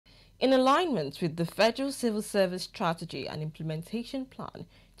In alignment with the Federal Civil Service Strategy and Implementation Plan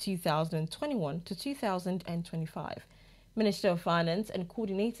 2021 to 2025, Minister of Finance and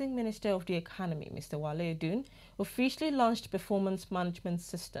Coordinating Minister of the Economy, Mr. Wale Edun, officially launched Performance Management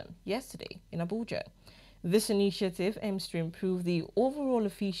System yesterday in Abuja. This initiative aims to improve the overall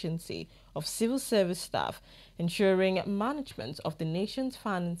efficiency of civil service staff, ensuring management of the nation's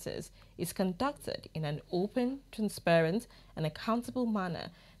finances is conducted in an open, transparent, and accountable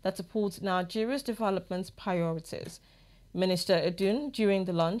manner that supports Nigeria's development priorities. Minister Edun, during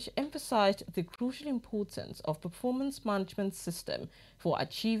the launch, emphasized the crucial importance of performance management system for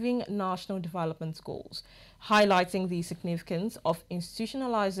achieving national development goals, highlighting the significance of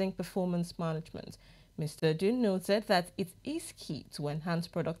institutionalizing performance management. Mr. Edun noted that it is key to enhance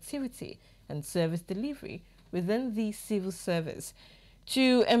productivity and service delivery within the civil service.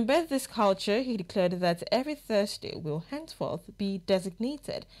 To embed this culture, he declared that every Thursday will henceforth be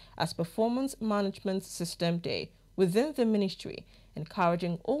designated as Performance Management System Day within the ministry,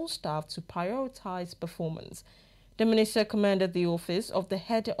 encouraging all staff to prioritize performance. The minister commended the Office of the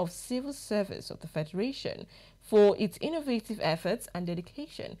Head of Civil Service of the Federation for its innovative efforts and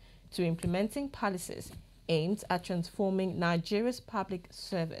dedication to implementing policies aimed at transforming Nigeria's public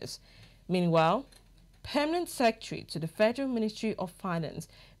service. Meanwhile, Permanent Secretary to the Federal Ministry of Finance,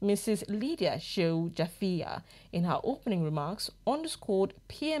 Mrs. Lydia Shehu Jafia, in her opening remarks, underscored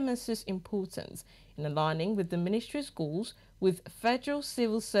PMS's importance in aligning with the ministry's goals with Federal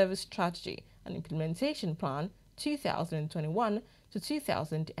Civil Service Strategy and Implementation Plan 2021 to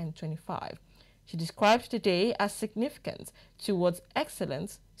 2025. She described the day as significant towards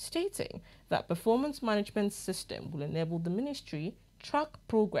excellence, stating that performance management system will enable the ministry track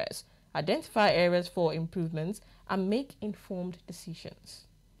progress, identify areas for improvements, and make informed decisions.